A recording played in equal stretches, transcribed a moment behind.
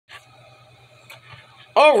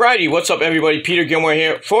Alrighty, what's up everybody? Peter Gilmore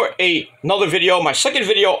here for another video, my second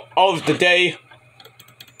video of the day.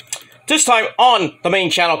 This time on the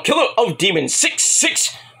main channel, Killer of Demons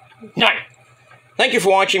 669. Thank you for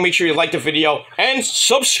watching. Make sure you like the video and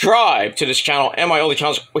subscribe to this channel and my other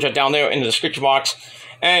channels, which are down there in the description box.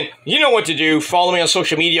 And you know what to do. Follow me on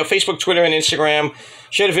social media, Facebook, Twitter, and Instagram.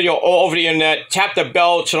 Share the video all over the internet. Tap the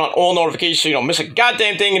bell, turn on all notifications so you don't miss a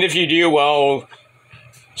goddamn thing. And if you do, well,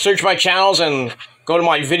 search my channels and go to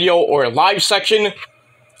my video or live section,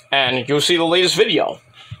 and you'll see the latest video.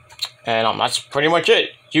 And that's pretty much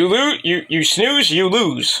it. You lose, you snooze, you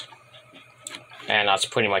lose. And that's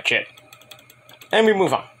pretty much it. And we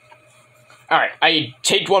move on. Alright, I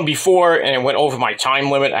taped one before, and it went over my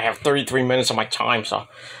time limit. I have 33 minutes of my time, so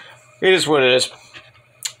it is what it is.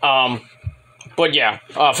 But yeah,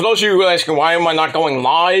 for those of you who are asking why am I not going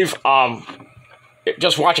live,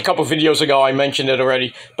 just watch a couple videos ago, I mentioned it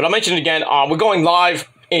already, but I'll mention it again. We're going live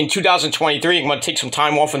in 2023. I'm going to take some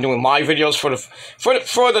time off and doing live videos for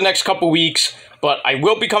the next couple weeks, but I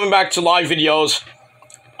will be coming back to live videos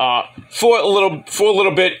for a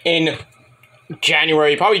little bit in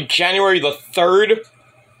January, probably January the 3rd.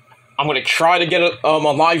 I'm going to try to get a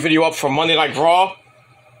live video up for Monday Night Raw,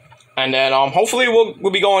 and then hopefully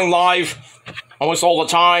we'll be going live almost all the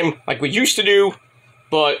time like we used to do.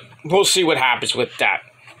 But we'll see what happens with that.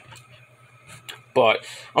 But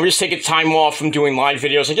I'm just taking time off from doing live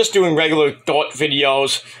videos and just doing regular thought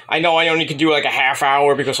videos. I know I only can do like a half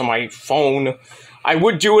hour because of my phone. I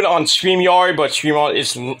would do it on StreamYard, but StreamYard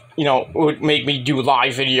is, would make me do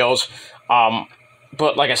live videos.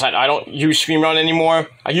 But like I said, I don't use StreamYard anymore.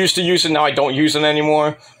 I used to use it, now I don't use it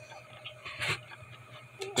anymore.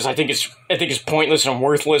 Because I think it's pointless and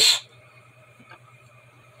worthless.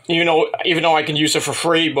 Even though I can use it for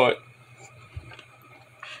free, but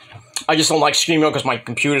I just don't like StreamYard because my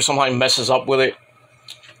computer sometimes messes up with it.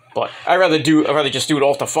 But I'd rather just do it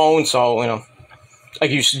off the phone. So I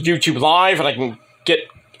can use YouTube Live, and I can get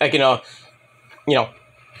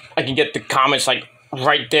the comments like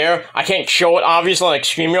right there. I can't show it obviously like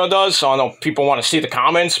StreamYard does, so I know people want to see the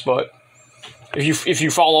comments. But if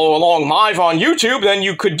you follow along live on YouTube, then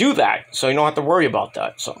you could do that, so you don't have to worry about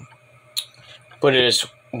that. So, but it is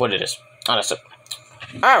what it is. Oh, that's it.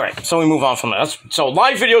 Alright, so we move on from that. So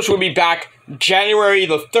live videos will be back January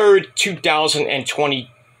the 3rd,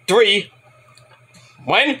 2023.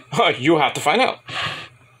 When? You have to find out.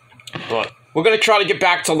 But we're going to try to get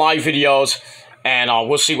back to live videos, and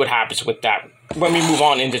we'll see what happens with that when we move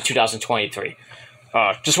on into 2023.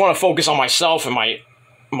 Just want to focus on myself, and my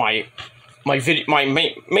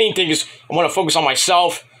main thing is I want to focus on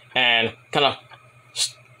myself and kind of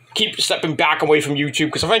keep stepping back away from YouTube,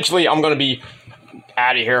 because eventually I'm going to be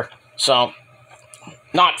out of here. So,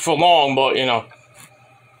 not for long, but,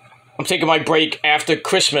 I'm taking my break after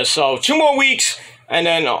Christmas. So, 2 more weeks, and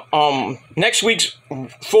then next week's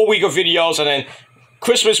full week of videos, and then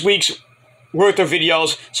Christmas week's worth of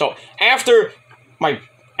videos. So, after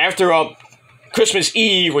Christmas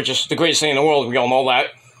Eve, which is the greatest thing in the world, we all know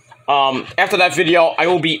that, after that video, I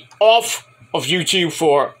will be off of YouTube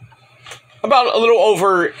for about a little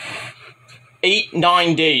over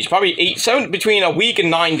 8-9 days, probably between a week and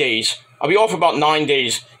 9 days. I'll be off about 9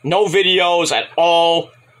 days. No videos at all.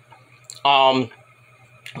 I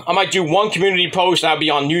might do one community post. That'll be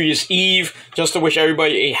on New Year's Eve, just to wish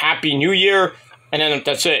everybody a Happy New Year, and then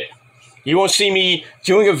that's it. You won't see me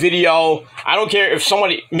doing a video. I don't care if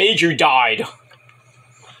somebody major died.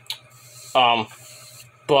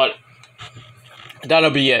 But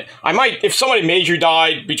that'll be it. I might, if somebody major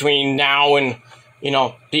died between now and,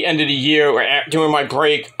 the end of the year or during my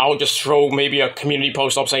break, I'll just throw maybe a community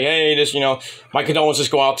post up saying, hey, this, my condolences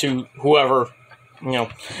go out to whoever,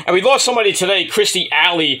 And we lost somebody today, Christy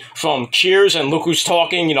Alley from Cheers and Look Who's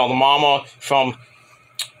Talking, the mama from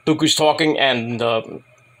Look Who's Talking, and,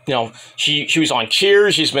 she was on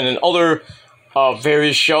Cheers. She's been in other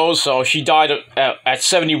various shows, so she died at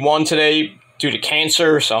 71 today due to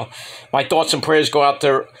cancer. So my thoughts and prayers go out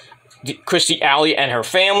to Christy Alley and her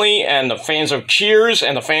family, and the fans of Cheers,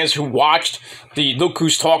 and the fans who watched the Look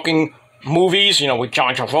Who's Talking movies, with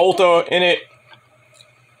John Travolta in it,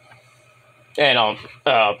 and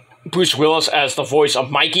Bruce Willis as the voice of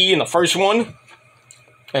Mikey in the first one,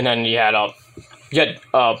 and then you had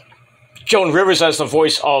Joan Rivers as the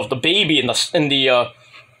voice of the baby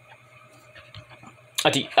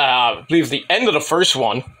I believe the end of the first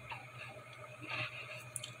one.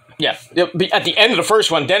 Yeah, at the end of the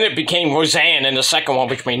first one, then it became Roseanne in the second one,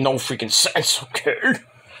 which made no freaking sense, okay?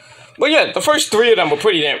 But yeah, the first 3 of them were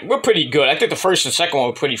pretty good. I think the first and second one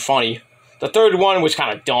were pretty funny. The third one was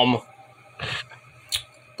kind of dumb.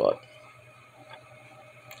 But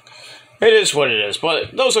It is what it is,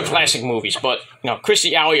 but those are classic movies. But, you know,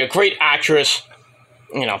 Kirstie Alley, a great actress,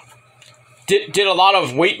 you know, did a lot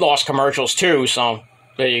of weight loss commercials too, so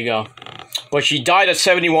there you go. But she died at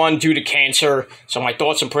 71 due to cancer, so my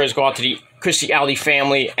thoughts and prayers go out to the Kirstie Alley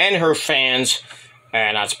family and her fans,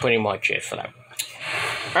 and that's pretty much it for that.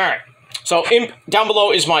 Alright, so down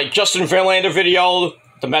below is my Justin Verlander video.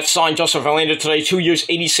 The Mets signed Justin Verlander today, 2 years,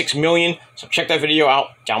 $86 million, so check that video out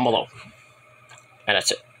down below. And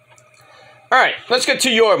that's it. Alright, let's get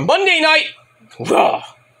to your Monday Night Raw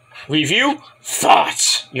review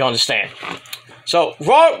thoughts. You understand? So,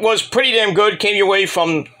 Raw was pretty damn good. Came your way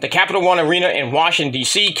from the Capital One Arena in Washington,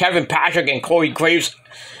 D.C. Kevin Patrick and Corey Graves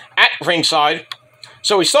at ringside.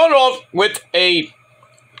 So, we started off with a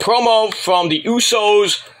promo from the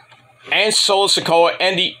Usos and Solo Sikoa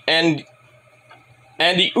and the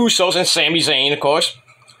Usos and Sami Zayn, of course.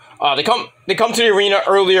 They come to the arena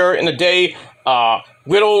earlier in the day.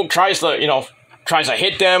 Riddle tries to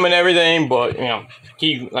hit them and everything, but, you know,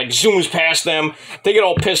 he, like, zooms past them. They get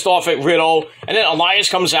all pissed off at Riddle, and then Elias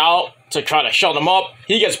comes out to try to shut them up.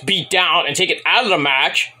 He gets beat down and taken out of the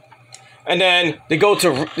match. And then they go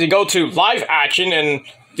to live action, and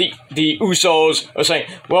the Usos are saying,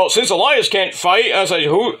 well, since Elias can't fight, I was like,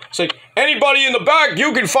 who? It's like, anybody in the back,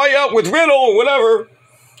 you can fight out with Riddle or whatever.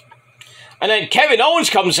 And then Kevin Owens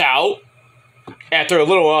comes out after a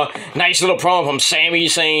little nice little promo from Sami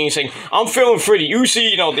saying, I'm feeling for the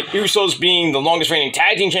Ucey, you know, the Usos being the longest reigning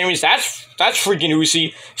tag team champions. That's freaking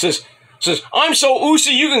Ucey. Says, I'm so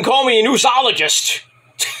Ucey, you can call me an Usologist.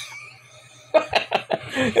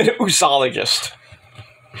 An Usologist.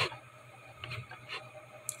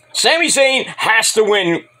 Sami Zayn has to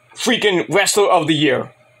win freaking Wrestler of the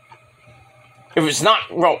Year. If it's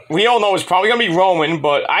not, well, we all know it's probably gonna be Roman,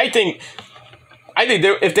 but I think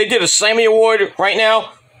if they did a Slammy Award right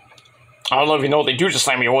now, I don't know if you know what they do to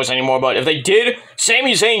Slammy Awards anymore, but if they did,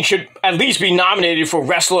 Sami Zayn should at least be nominated for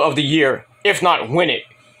Wrestler of the Year, if not win it.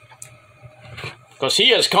 Because he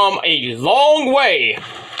has come a long way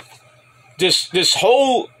just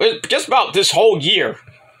about this whole year.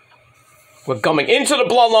 We're coming into the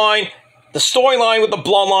Bloodline. The storyline with the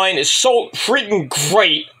Bloodline is so freaking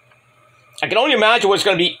great. I can only imagine what's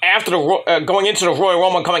going to be after the going into the Royal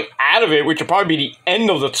Rumble, coming out of it, which will probably be the end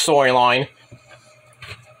of the storyline.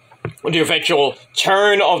 With the eventual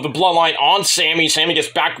turn of the Bloodline on Sami. Sami gets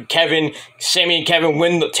back with Kevin. Sami and Kevin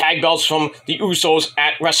win the tag belts from the Usos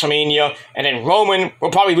at WrestleMania. And then Roman will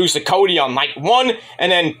probably lose to Cody on night 1,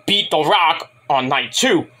 and then beat The Rock on night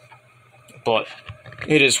 2. But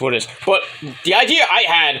it is what it is. But the idea I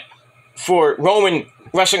had for Roman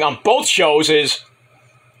wrestling on both shows is,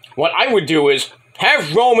 what I would do is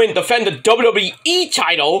have Roman defend the WWE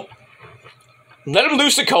title, let him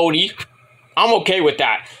lose to Cody. I'm okay with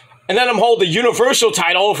that. And let him hold the Universal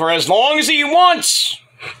title for as long as he wants.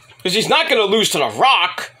 Because he's not going to lose to The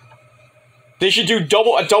Rock. They should do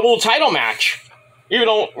a double title match. Even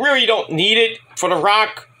though really you don't need it for The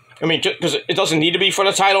Rock. I mean, because it doesn't need to be for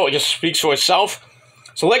the title. It just speaks for itself.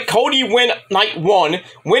 So let Cody win night 1,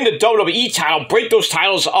 win the WWE title, break those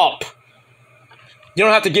titles up. You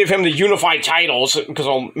don't have to give him the unified titles, because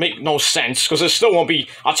it'll make no sense, because there still won't be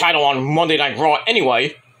a title on Monday Night Raw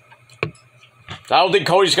anyway. I don't think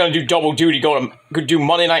Cody's going to do double duty, could do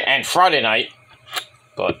Monday night and Friday night.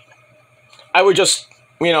 But I would just,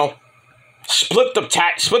 you know, split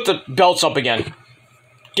the belts up again.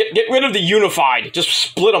 Get rid of the unified, just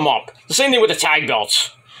split them up. The same thing with the tag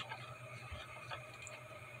belts.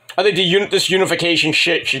 I think this unification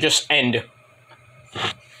shit should just end.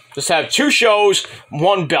 Just have 2 shows,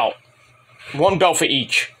 1 belt. 1 belt for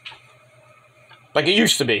each. Like it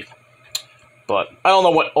used to be. But I don't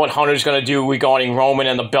know what Hunter's going to do regarding Roman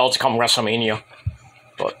and the belts come WrestleMania.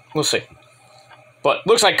 But we'll see. But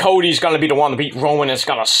looks like Cody's going to be the one to beat Roman. It's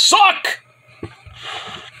going to suck!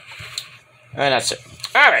 And that's it.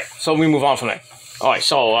 Alright, so we move on from there. Alright,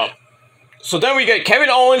 so then we get Kevin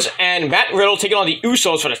Owens and Matt Riddle taking on the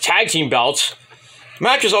Usos for the tag team belts.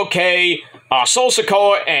 Match is okay. Solo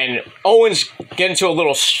Sikoa and Owens get into a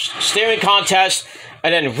little staring contest,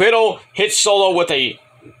 and then Riddle hits Solo with a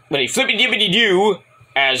flippy-dippity-doo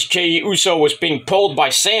as Jey Uso was being pulled by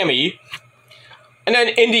Sami. And then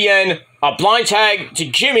in the end, a blind tag to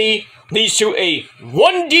Jimmy leads to a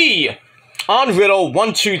 1D on Riddle.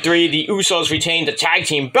 1, 2, 3. The Usos retain the tag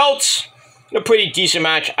team belts. A pretty decent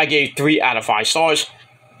match. I gave 3 out of 5 stars.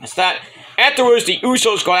 That's that. Afterwards, the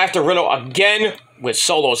Usos got after Riddle again with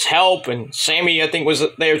Solo's help, and Sami, I think, was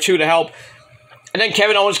there too to help. And then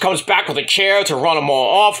Kevin Owens comes back with a chair to run them all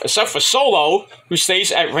off, except for Solo, who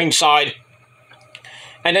stays at ringside.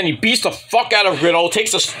 And then he beats the fuck out of Riddle,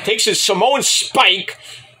 takes his Samoan spike,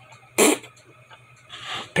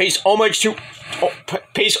 pays homage to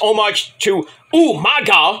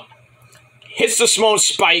Umaga, hits the Samoan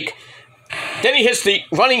spike, then he hits the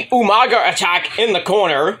running Umaga attack in the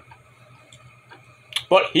corner.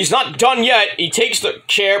 But he's not done yet. He takes the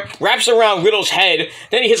chair, wraps it around Riddle's head,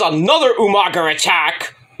 then he hits another Umaga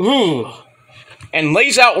attack, and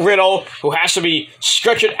lays out Riddle, who has to be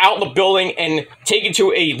stretched out the building and taken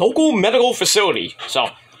to a local medical facility. So,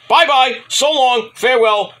 bye-bye, so long,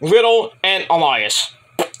 farewell, Riddle and Elias.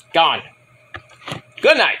 Gone.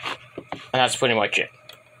 Good night. And that's pretty much it.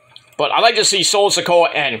 But I'd like to see Solo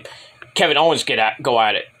Sikoa and Kevin Owens go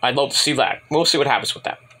at it. I'd love to see that. We'll see what happens with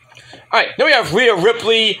that. Alright, then we have Rhea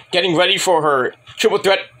Ripley getting ready for her triple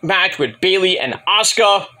threat match with Bayley and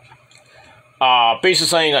Asuka. Basically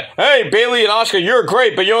saying that, hey, Bayley and Asuka, you're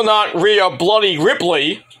great, but you're not Rhea Bloody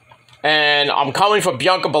Ripley. And I'm coming for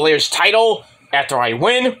Bianca Belair's title after I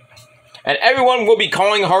win. And everyone will be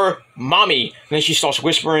calling her Mommy. And then she starts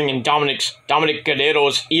whispering in Dominic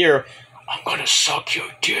Guerrero's ear, I'm gonna suck your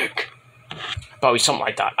dick. Probably something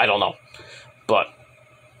like that. I don't know. But,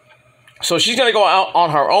 so she's gonna go out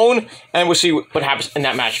on her own, and we'll see what happens in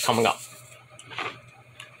that match coming up.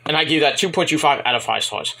 And I give that 2.25 out of 5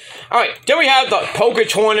 stars. Alright, then we have the poker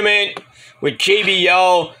tournament with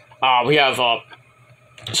JBL. We have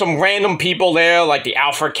some random people there, like the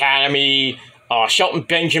Alpha Academy. Shelton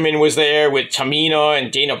Benjamin was there with Tamina and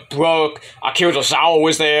Dana Brooke. Akira Tozawa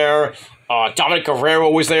was there. Dominic Guerrero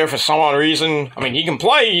was there for some odd reason. I mean, he can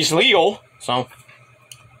play. He's legal. So,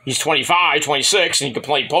 he's 25, 26, and he can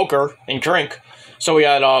play poker and drink. So, we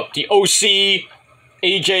had the OC,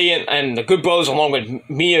 AJ, and the Good Brothers along with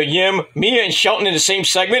Mia Yim. Mia and Shelton in the same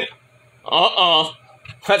segment?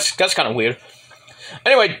 That's kind of weird.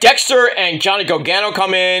 Anyway, Dexter and Johnny Gargano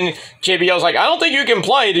come in. JBL's like, I don't think you can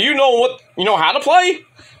play. Do you know how to play?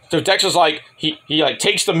 So Dexter's like, he like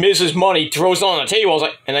takes the Miz's money, throws it on the table,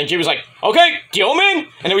 and then JBL's like, okay, deal him in.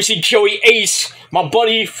 And then we see Joey Ace, my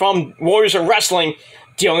buddy from Warriors of Wrestling,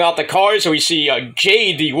 dealing out the cards. So we see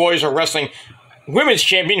Jade, the Warriors of Wrestling Women's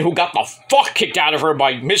Champion, who got the fuck kicked out of her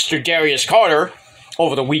by Mr. Darius Carter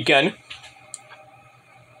over the weekend.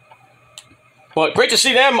 But great to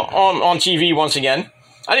see them on TV once again.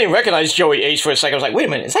 I didn't recognize Joey Ace for a second. I was like, wait a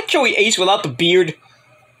minute, is that Joey Ace without the beard?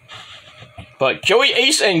 But Joey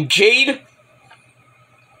Ace and Jade,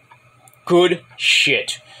 good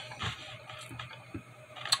shit.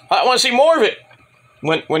 I want to see more of it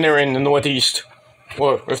when they're in the Northeast,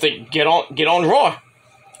 or if they get on Raw.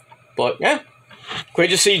 But yeah,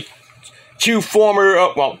 great to see two former,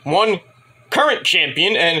 one current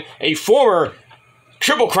champion and a former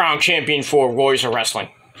Triple Crown champion for Warriors of Wrestling.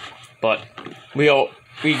 But we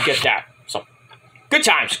get that. So, good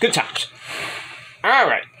times, good times.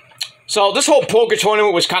 Alright. So, this whole poker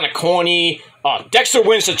tournament was kind of corny. Dexter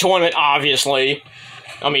wins the tournament, obviously.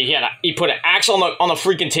 I mean, he put an axe on the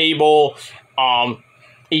freaking table.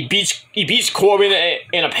 He beats Corbin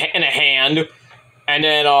in a hand. And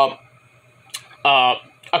then,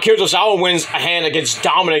 Akira Tozawa wins a hand against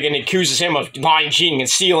Dominic and accuses him of lying, cheating, and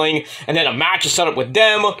stealing. And then a match is set up with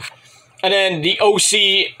them. And then the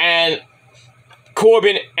OC and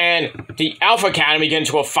Corbin and the Alpha Academy get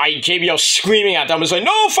into a fight. JBL screaming at them and saying,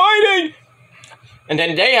 no fighting! And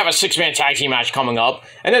then they have a 6-man tag team match coming up.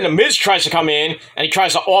 And then The Miz tries to come in and he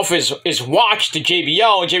tries to offer his watch to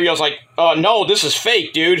JBL. And JBL's like, no, this is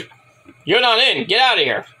fake, dude. You're not in. Get out of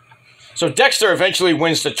here. So Dexter eventually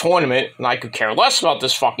wins the tournament, and I could care less about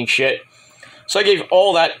this fucking shit. So I gave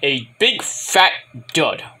all that a big fat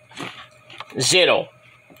dud. 0.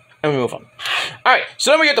 And we move on. Alright,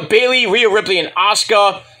 so then we get the Bayley, Rhea Ripley, and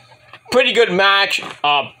Asuka. Pretty good match.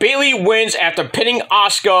 Bayley wins after pinning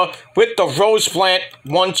Asuka with the Rose Plant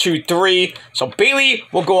 1, 2, 3. So Bayley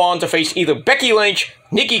will go on to face either Becky Lynch,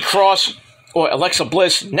 Nikki Cross, or Alexa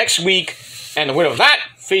Bliss next week. And the winner of that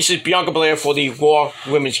faces Bianca Belair for the Raw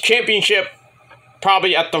Women's Championship,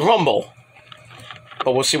 probably at the Rumble.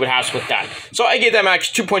 But we'll see what happens with that. So I gave that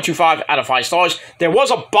match 2.25 out of 5 stars. There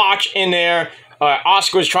was a botch in there.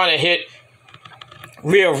 Asuka was trying to hit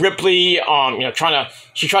Rhea Ripley.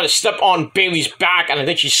 She tried to step on Bayley's back, and I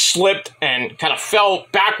think she slipped and kind of fell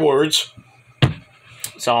backwards.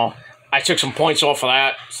 So I took some points off of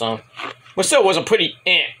that. So, but still, it was a pretty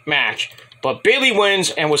match. But Bayley wins,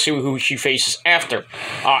 and we'll see who she faces after.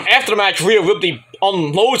 After the match, Rhea Ripley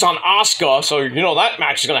unloads on Asuka, so you know that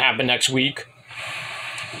match is going to happen next week.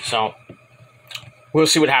 So, we'll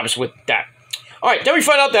see what happens with that. Alright, then we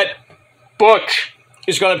find out that Butch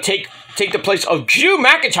is going to take the place of Drew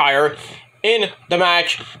McIntyre in the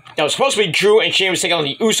match. That was supposed to be Drew and Sheamus taking on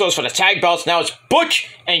the Usos for the tag belts. Now it's Butch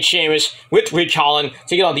and Sheamus with Ridge Holland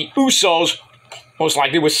taking on the Usos most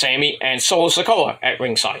likely with Sammy and Solo Sikoa at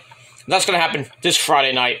ringside. That's going to happen this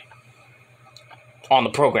Friday night on the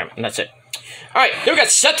program, and that's it. All right, then we got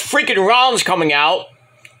Seth freaking Rollins coming out,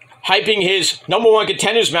 hyping his #1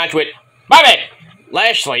 contenders match with Bobby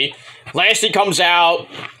Lashley. Lashley comes out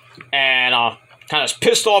and kind of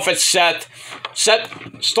pissed off at Seth.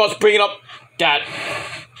 Seth starts bringing up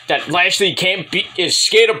that Lashley is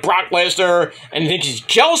scared of Brock Lesnar and thinks he's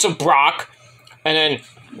jealous of Brock. And then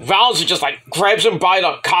Rollins just like grabs him by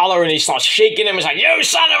the collar and he starts shaking him. He's like, "You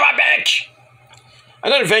son of a bitch!"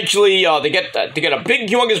 And then eventually they get a big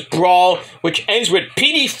humongous brawl, which ends with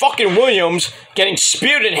Petey fucking Williams getting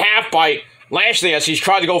speared in half by Lashley as he's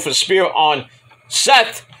trying to go for the spear on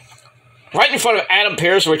Seth, right in front of Adam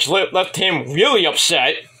Pearce, which left him really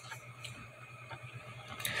upset.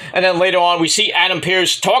 And then later on, we see Adam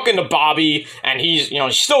Pearce talking to Bobby, and he's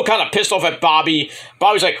still kind of pissed off at Bobby.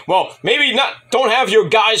 Bobby's like, "Well, maybe don't have your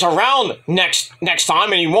guys around next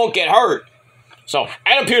time, and he won't get hurt." So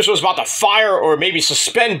Adam Pearce was about to fire or maybe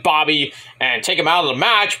suspend Bobby and take him out of the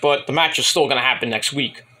match, but the match is still going to happen next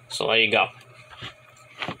week. So there you go.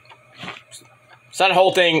 So that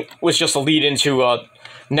whole thing was just a lead into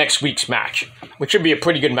next week's match, which should be a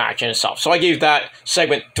pretty good match in itself. So I gave that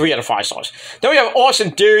segment 3 out of 5 stars. Then we have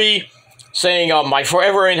Austin Theory saying, "My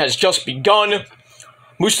forever reign has just begun."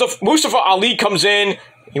 Mustafa Ali comes in.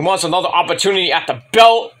 He wants another opportunity at the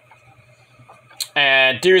belt.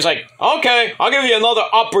 And Theory's like, "Okay, I'll give you another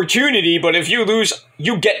opportunity, but if you lose,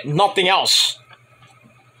 you get nothing else."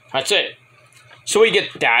 That's it. So we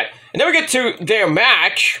get that. And then we get to their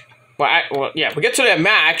match. We get to their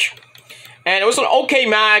match. And it was an okay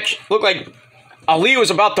match. Looked like Ali was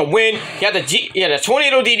about to win. He had the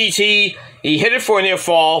tornado DDT. He hit it for a near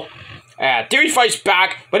fall. Theory fights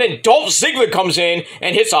back, but then Dolph Ziggler comes in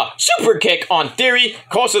and hits a super kick on Theory,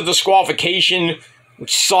 causes disqualification,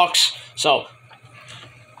 which sucks. So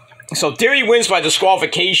Theory wins by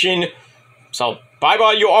disqualification. So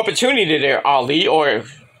bye-bye your opportunity there, Ali, or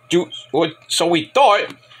so we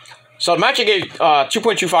thought. So the match I gave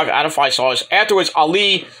 2.25 out of 5 stars. Afterwards,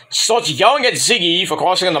 Ali starts yelling at Ziggy for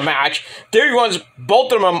costing the match. Theory runs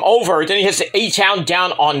both of them over. Then he hits the A-Town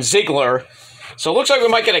down on Ziggler. So it looks like we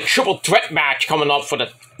might get a triple threat match coming up for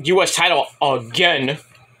the U.S. title again.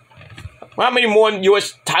 Well, how many more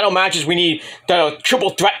U.S. title matches we need that are triple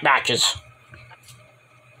threat matches?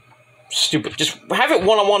 Stupid. Just have it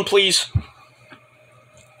one-on-one, please.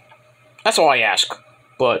 That's all I ask.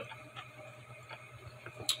 But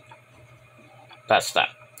that's that.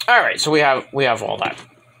 Alright, so we have all that.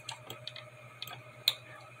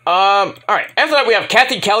 Alright, after that we have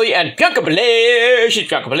Kathy Kelly and Bianca Belair. She's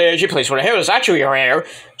Bianca Belair. She plays for the hair. It's actually her hair.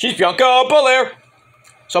 She's Bianca Belair.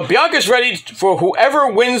 So Bianca's ready for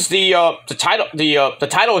whoever wins the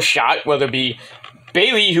title shot, whether it be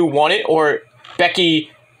Bayley who won it, or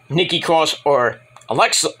Becky, Nikki Cross, or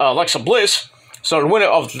Alexa Bliss. So the winner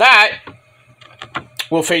of that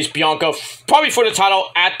will face Bianca, probably for the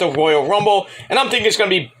title at the Royal Rumble. And I'm thinking it's going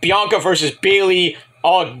to be Bianca versus Bayley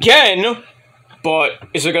again. But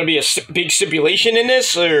is there going to be a big stipulation in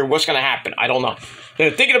this, or what's going to happen? I don't know. They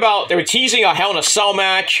were teasing a Hell in a Cell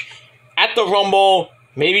match at the Rumble,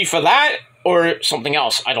 maybe for that, or something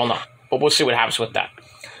else. I don't know. But we'll see what happens with that.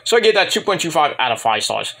 So I gave that 2.25 out of 5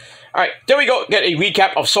 stars. Alright, there we go. Get a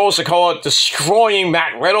recap of Solo Sikoa destroying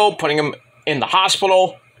Matt Riddle, putting him in the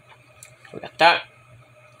hospital. We got that.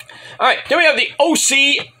 Alright, then we have the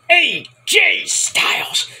OC, AJ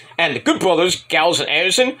Styles, and the Good Brothers, Gallows and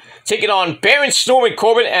Anderson, taking on Baron Storm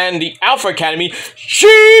Corbin and the Alpha Academy.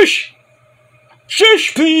 Sheesh!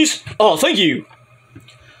 Sheesh, please! Oh, thank you.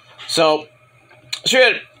 So we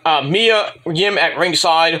had Mia Yim at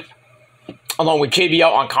ringside, along with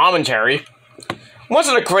JBL on commentary.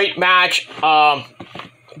 Wasn't a great match, but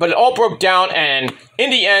it all broke down, and in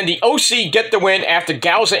the end, the OC get the win after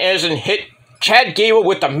Gallows and Anderson hit Chad Gable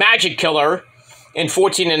with the Magic Killer in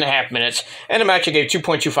 14.5 minutes, and the match I gave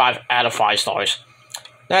 2.25 out of 5 stars.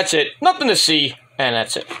 That's it. Nothing to see, and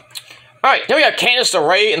that's it. Alright, then we have Candice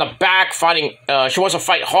LeRae in the back fighting. She wants to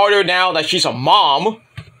fight harder now that she's a mom,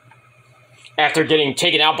 after getting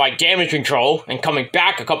taken out by Damage Control and coming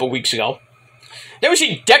back a couple weeks ago. Then we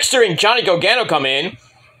see Dexter and Johnny Gargano come in,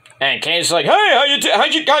 and Candice is like, "Hey,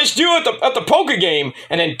 how'd you guys do at the poker game?"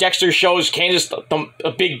 And then Dexter shows Candice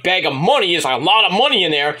a big bag of money. There's like a lot of money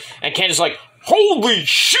in there, and Candice is like, "Holy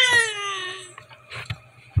shit!"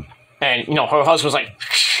 And her husband's like,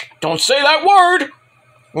 "Shh, don't say that word.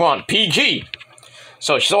 We're on PG."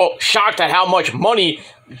 So she's all shocked at how much money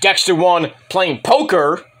Dexter won playing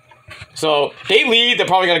poker. So they leave. They're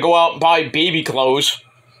probably gonna go out and buy baby clothes.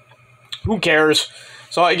 Who cares?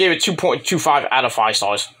 So I gave it 2.25 out of 5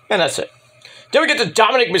 stars. And that's it. Then we get to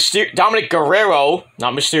Dominic Guerrero,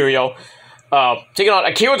 not Mysterio, taking on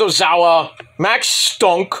Akira Tozawa, Max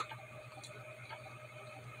Stunk.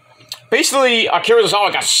 Basically, Akira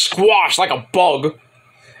Tozawa got squashed like a bug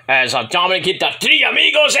as Dominic hit the Three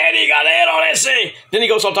Amigos Eddie Galero ese. Then he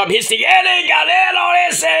goes up top, hits the Eddie Galero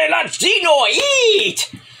ese Latino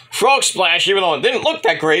Eat! Frog Splash, even though it didn't look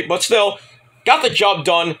that great, but still, got the job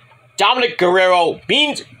done. Dominic Guerrero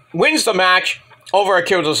wins the match over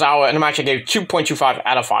Akira Tozawa, and the match I gave 2.25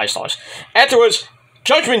 out of 5 stars. Afterwards,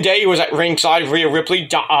 Judgment Day was at ringside. Rhea Ripley,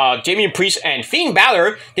 Damian Priest, and Finn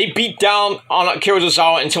Balor, they beat down on Akira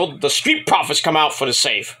Tozawa until the Street Profits come out for the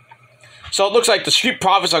save. So it looks like the Street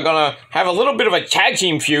Profits are going to have a little bit of a tag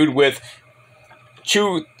team feud with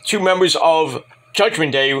two members of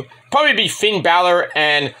Judgment Day. Probably be Finn Balor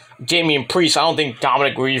and Damian Priest. I don't think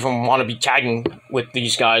Dominic would even want to be tagging with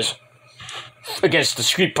these guys against the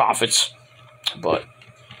Street Profits. But,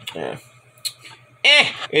 yeah.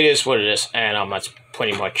 It is what it is. And that's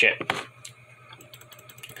pretty much it.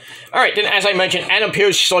 Alright, then as I mentioned, Adam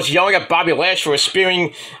Pearce starts yelling at Bobby Lashley for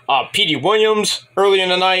spearing Petey Williams earlier in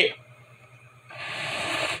the night.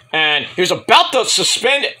 And he was about to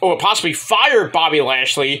suspend or possibly fire Bobby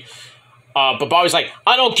Lashley. But Bobby's like,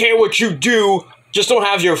 I don't care what you do. Just don't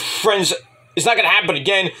have your friends. It's not going to happen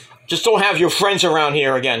again. Just don't have your friends around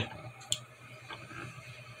here again.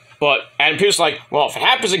 But Adam Pearce is like, well, if it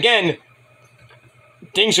happens again,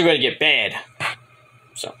 things are going to get bad.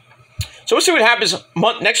 So we'll see what happens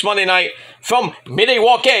next Monday night from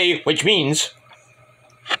Milwaukee, which means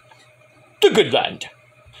the Good Land.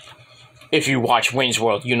 If you watch Wayne's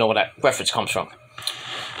World, you know where that reference comes from.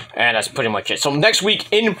 And that's pretty much it. So next week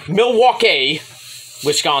in Milwaukee,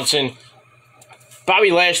 Wisconsin,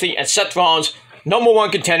 Bobby Lashley and Seth Rollins,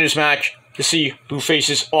 #1 contenders match to see who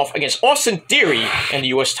faces off against Austin Theory in the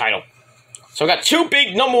U.S. title. So we got 2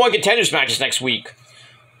 big #1 contenders matches next week.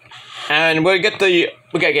 And we gotta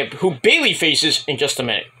get who Bayley faces in just a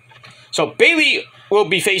minute. So Bayley will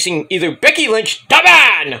be facing either Becky Lynch,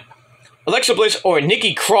 Daban, Alexa Bliss, or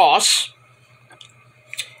Nikki Cross.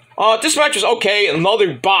 This match was okay,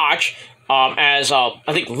 another botch. As I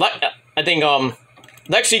think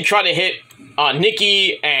Lexi tried to hit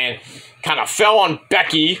Nikki and kind of fell on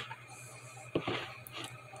Becky.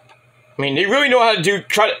 I mean, they really know how to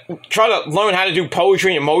try to learn how to do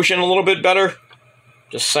poetry and motion a little bit better.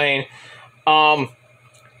 Just saying. Got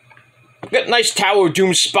a nice Tower of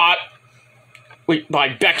Doom spot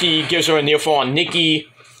by Becky, gives her a near fall on Nikki.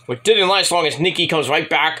 Which didn't last long as Nikki comes right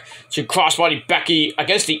back to crossbody Becky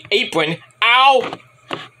against the apron. Ow!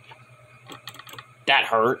 That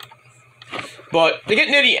hurt. But they get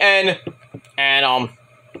near the end, and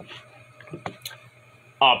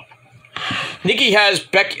Nikki has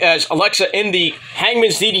Alexa in the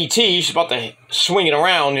Hangman's DDT. She's about to swing it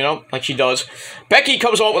around, you know, like she does. Becky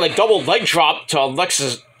comes on with a double leg drop to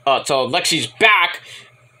Lexi's back,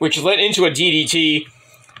 which led into a DDT.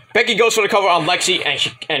 Becky goes for the cover on Lexi,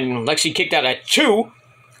 and Lexi kicked out at 2.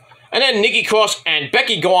 And then Nikki Cross and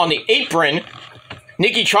Becky go on the apron.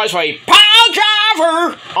 Nikki tries for a pile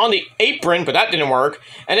driver on the apron, but that didn't work.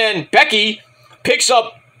 And then Becky picks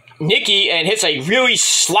up Nikki and hits a really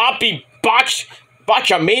sloppy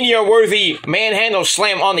Botchamania-worthy manhandle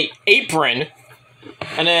slam on the apron.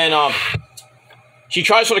 And then she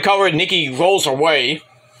tries for the cover, and Nikki rolls away.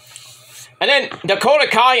 And then Dakota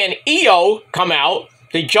Kai and Io come out.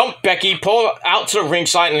 They jump Becky, pull her out to the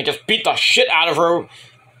ringside, and they just beat the shit out of her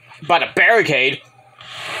by the barricade.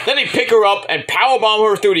 Then they pick her up and powerbomb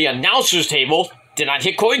her through the announcer's table. Did not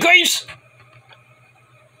hit Corey Graves.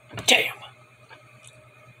 Damn.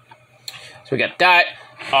 So we got that.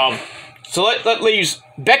 So that leaves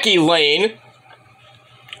Becky Lane.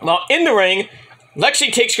 Now in the ring,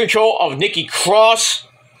 Lexi takes control of Nikki Cross,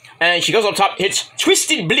 and she goes up top, hits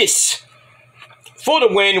Twisted Bliss for the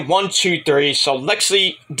win, 1, 2, 3. So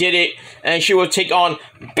Lexi did it, and she will take on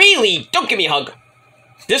Bayley. Don't give me a hug.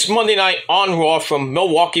 This Monday night on Raw from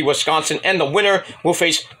Milwaukee, Wisconsin, and the winner will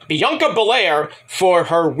face Bianca Belair for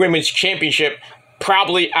her Women's Championship,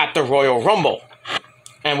 probably at the Royal Rumble.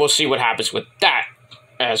 And we'll see what happens with that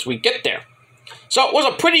as we get there. So it was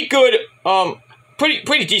a pretty good,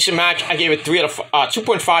 pretty decent match. I gave it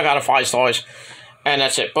 2.5 out of 5 stars. And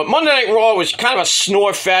that's it. But Monday Night Raw was kind of a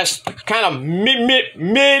snore fest. Kind of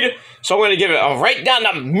mid. So I'm going to give it a right down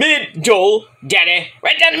the middle, daddy.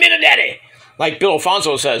 Right down the middle, daddy. Like Bill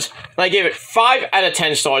Alfonso says. And I gave it 5 out of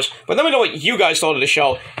 10 stars. But let me know what you guys thought of the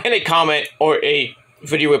show in a comment or a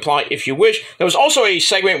video reply if you wish. There was also a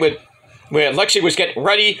segment where Lexi was getting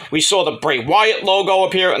ready. We saw the Bray Wyatt logo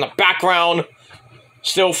appear in the background.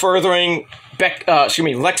 Still furthering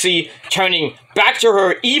Lexi turning back to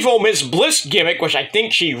her evil Miss Bliss gimmick, which I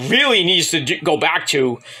think she really needs to go back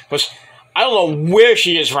to, because I don't know where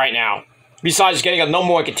she is right now. Besides getting a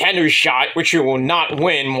number one contender shot, which she will not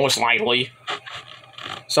win, most likely.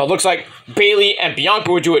 So it looks like Bayley and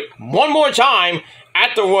Bianca will do it one more time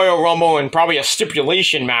at the Royal Rumble and probably a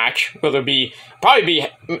stipulation match. I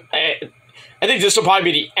think this will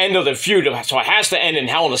probably be the end of the feud, so it has to end in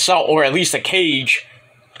Hell in a Cell, or at least a cage.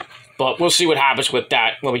 But we'll see what happens with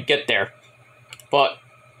that when we get there. But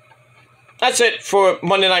that's it for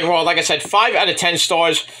Monday Night Raw. Like I said, 5 out of 10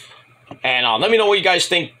 stars. And let me know what you guys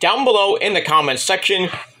think down below in the comments section.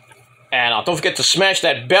 And don't forget to smash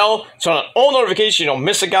that bell so on all notifications you don't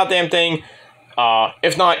miss a goddamn thing.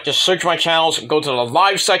 If not, just search my channels, go to the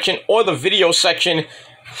live section or the video section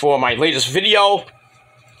for my latest video.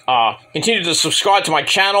 Continue to subscribe to my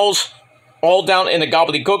channels, all down in the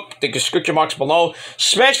gobbledygook, the description box below.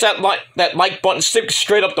 Smash that like button, stick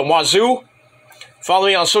straight up the wazoo. Follow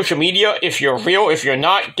me on social media if you're real. If you're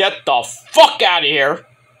not, get the fuck out of here.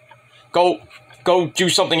 Go do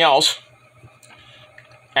something else.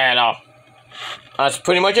 And that's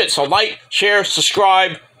pretty much it. So like, share,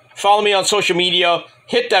 subscribe, follow me on social media,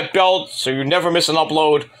 hit that bell so you never miss an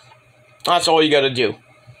upload. That's all you gotta do.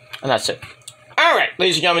 And that's it. Alright,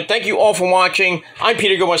 ladies and gentlemen, thank you all for watching. I'm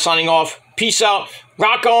Peter Goodwin signing off. Peace out.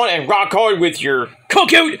 Rock on and rock hard with your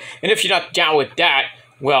cookout. And if you're not down with that,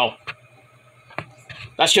 well,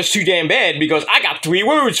 that's just too damn bad, because I got 3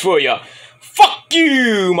 words for you. Fuck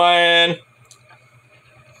you, man.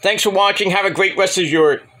 Thanks for watching. Have a great rest of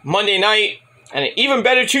your Monday night. And an even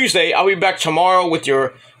better Tuesday. I'll be back tomorrow with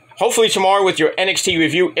hopefully tomorrow with your NXT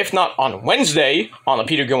review. If not, on Wednesday on the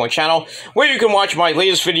Peter Goodwin channel, where you can watch my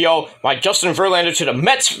latest video, my Justin Verlander to the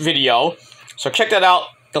Mets video. So check that out.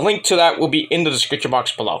 The link to that will be in the description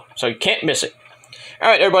box below. So you can't miss it.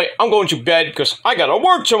 Alright, everybody. I'm going to bed because I gotta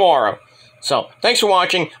work tomorrow. So, thanks for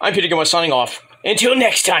watching. I'm Peter Goodwin signing off. Until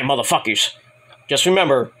next time, motherfuckers. Just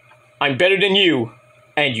remember, I'm better than you,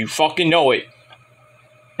 and you fucking know it.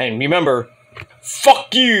 And remember,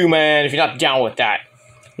 fuck you, man, if you're not down with that.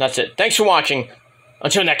 And that's it. Thanks for watching.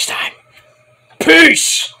 Until next time.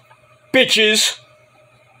 Peace, bitches.